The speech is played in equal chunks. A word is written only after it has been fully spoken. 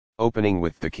Opening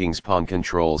with the king's pawn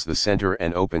controls the center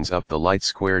and opens up the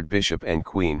light-squared bishop and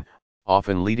queen,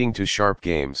 often leading to sharp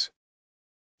games.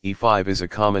 e5 is a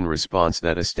common response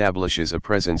that establishes a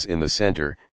presence in the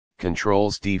center,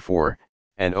 controls d4,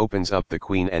 and opens up the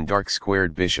queen and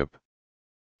dark-squared bishop.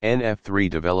 Nf3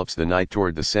 develops the knight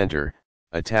toward the center,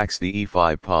 attacks the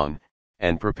e5 pawn,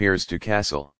 and prepares to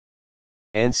castle.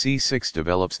 Nc6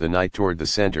 develops the knight toward the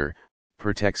center,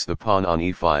 protects the pawn on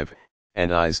e5,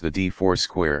 and eyes the d4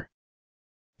 square.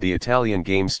 The Italian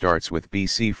game starts with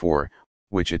bc4,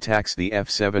 which attacks the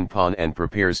f7 pawn and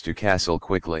prepares to castle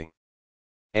quickly.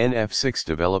 Nf6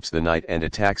 develops the knight and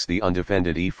attacks the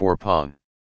undefended e4 pawn.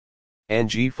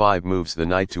 Ng5 moves the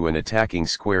knight to an attacking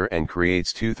square and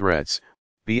creates two threats,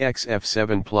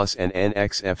 bxf7 plus and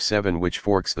nxf7, which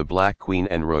forks the black queen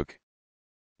and rook.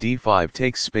 d5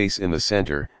 takes space in the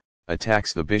center,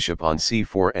 attacks the bishop on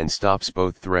c4 and stops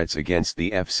both threats against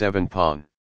the f7 pawn.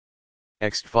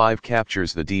 x5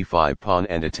 captures the d5 pawn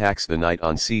and attacks the knight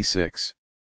on c6.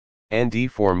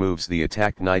 d4 moves the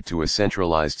attacked knight to a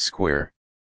centralized square.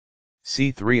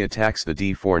 c3 attacks the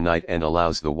d4 knight and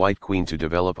allows the white queen to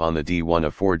develop on the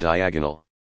d1-a4 diagonal.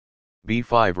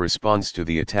 b5 responds to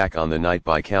the attack on the knight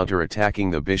by counter-attacking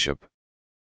the bishop.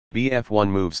 bf1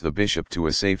 moves the bishop to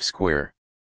a safe square.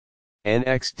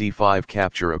 d5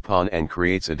 capture a pawn and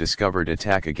creates a discovered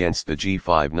attack against the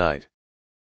g5 knight.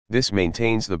 This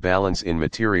maintains the balance in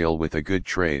material with a good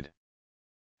trade.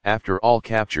 After all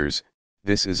captures,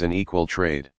 this is an equal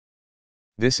trade.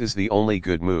 This is the only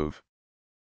good move.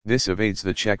 This evades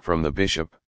the check from the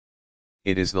bishop.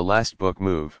 It is the last book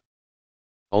move.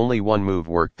 Only one move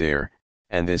worked there,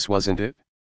 and this wasn't it?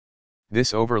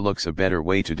 This overlooks a better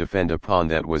way to defend a pawn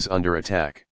that was under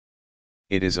attack.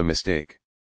 It is a mistake.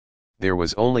 There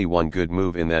was only one good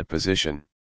move in that position.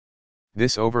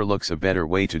 This overlooks a better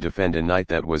way to defend a knight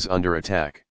that was under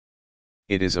attack.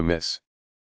 It is a miss.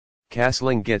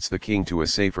 Castling gets the king to a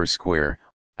safer square,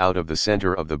 out of the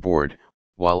center of the board,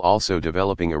 while also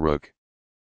developing a rook.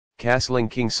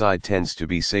 Castling kingside tends to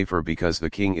be safer because the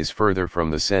king is further from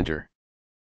the center.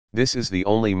 This is the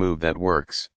only move that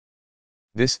works.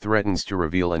 This threatens to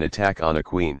reveal an attack on a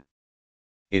queen.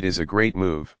 It is a great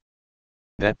move.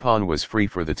 That pawn was free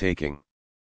for the taking.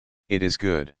 It is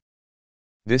good.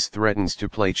 This threatens to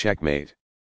play checkmate.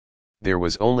 There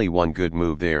was only one good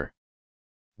move there.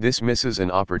 This misses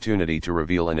an opportunity to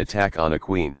reveal an attack on a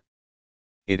queen.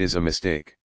 It is a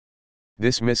mistake.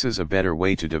 This misses a better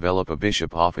way to develop a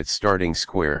bishop off its starting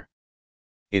square.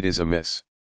 It is a miss.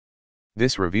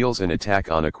 This reveals an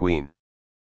attack on a queen.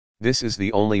 This is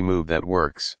the only move that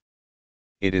works.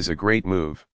 It is a great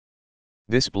move.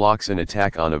 This blocks an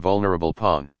attack on a vulnerable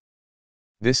pawn.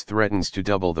 This threatens to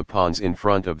double the pawns in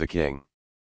front of the king.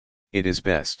 It is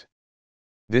best.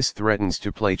 This threatens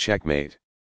to play checkmate.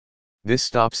 This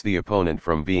stops the opponent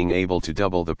from being able to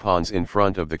double the pawns in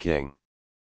front of the king.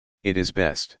 It is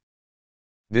best.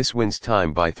 This wins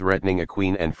time by threatening a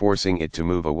queen and forcing it to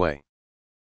move away.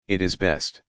 It is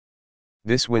best.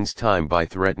 This wins time by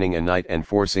threatening a knight and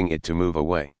forcing it to move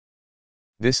away.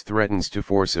 This threatens to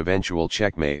force eventual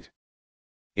checkmate.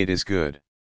 It is good.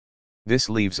 This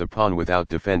leaves a pawn without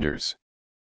defenders.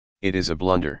 It is a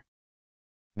blunder.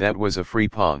 That was a free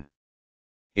pawn.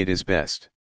 It is best.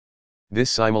 This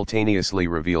simultaneously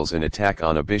reveals an attack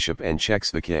on a bishop and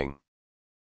checks the king.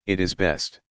 It is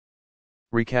best.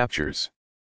 Recaptures.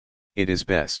 It is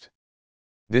best.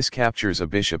 This captures a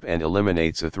bishop and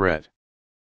eliminates a threat.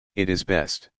 It is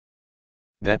best.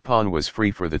 That pawn was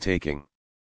free for the taking.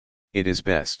 It is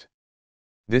best.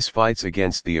 This fights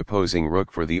against the opposing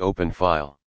rook for the open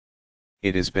file.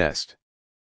 It is best.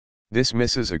 This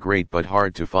misses a great but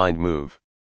hard to find move.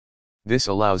 This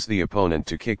allows the opponent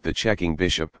to kick the checking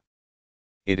bishop.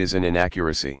 It is an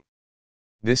inaccuracy.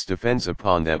 This defends a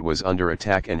pawn that was under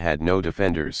attack and had no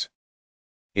defenders.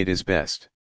 It is best.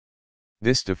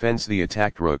 This defends the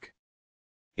attacked rook.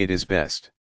 It is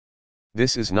best.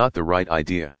 This is not the right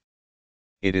idea.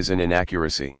 It is an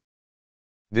inaccuracy.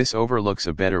 This overlooks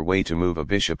a better way to move a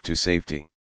bishop to safety.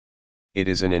 It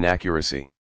is an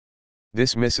inaccuracy.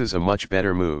 This misses a much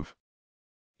better move.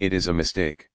 It is a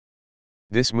mistake.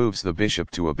 This moves the bishop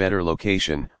to a better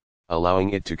location,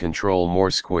 allowing it to control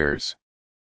more squares.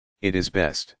 It is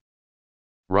best.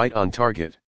 Right on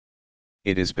target.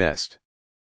 It is best.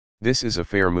 This is a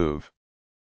fair move.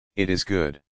 It is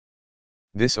good.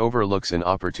 This overlooks an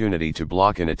opportunity to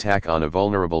block an attack on a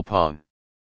vulnerable pawn.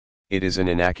 It is an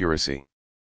inaccuracy.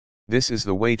 This is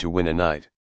the way to win a knight.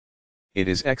 It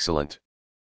is excellent.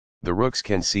 The rooks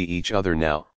can see each other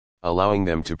now, allowing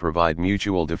them to provide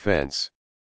mutual defense.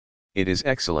 It is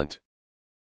excellent.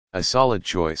 A solid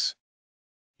choice.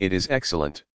 It is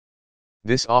excellent.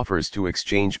 This offers to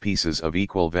exchange pieces of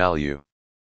equal value.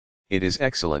 It is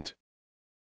excellent.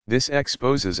 This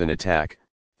exposes an attack,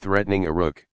 threatening a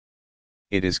rook.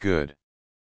 It is good.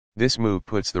 This move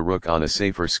puts the rook on a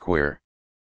safer square.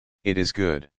 It is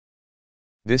good.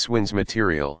 This wins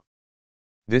material.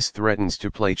 This threatens to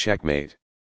play checkmate.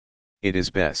 It is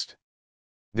best.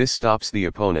 This stops the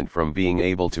opponent from being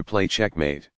able to play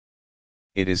checkmate.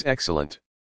 It is excellent.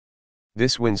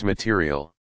 This wins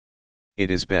material.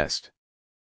 It is best.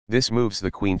 This moves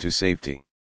the queen to safety.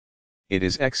 It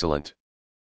is excellent.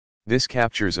 This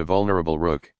captures a vulnerable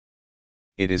rook.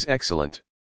 It is excellent.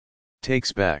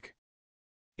 Takes back.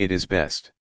 It is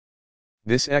best.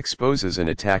 This exposes an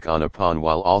attack on a pawn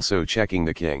while also checking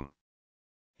the king.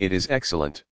 It is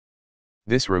excellent.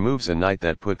 This removes a knight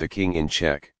that put the king in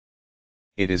check.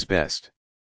 It is best.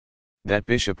 That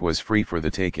bishop was free for the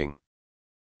taking.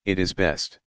 It is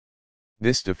best.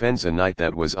 This defends a knight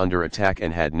that was under attack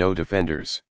and had no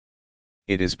defenders.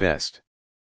 It is best.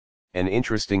 An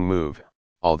interesting move,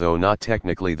 although not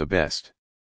technically the best.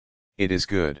 It is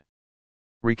good.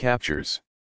 Recaptures.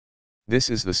 This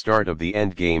is the start of the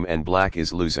endgame and black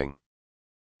is losing.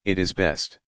 It is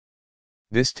best.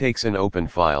 This takes an open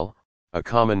file, a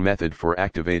common method for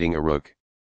activating a rook.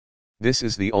 This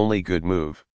is the only good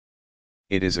move.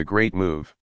 It is a great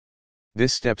move.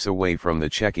 This steps away from the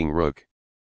checking rook.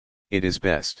 It is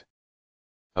best.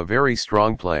 A very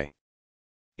strong play.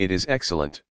 It is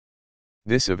excellent.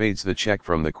 This evades the check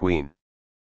from the queen.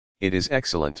 It is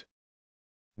excellent.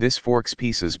 This forks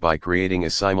pieces by creating a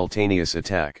simultaneous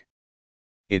attack.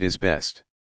 It is best.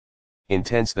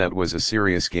 Intense. That was a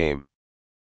serious game.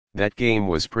 That game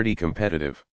was pretty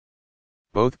competitive.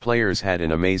 Both players had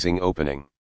an amazing opening.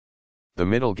 The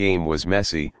middle game was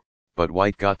messy, but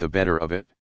white got the better of it.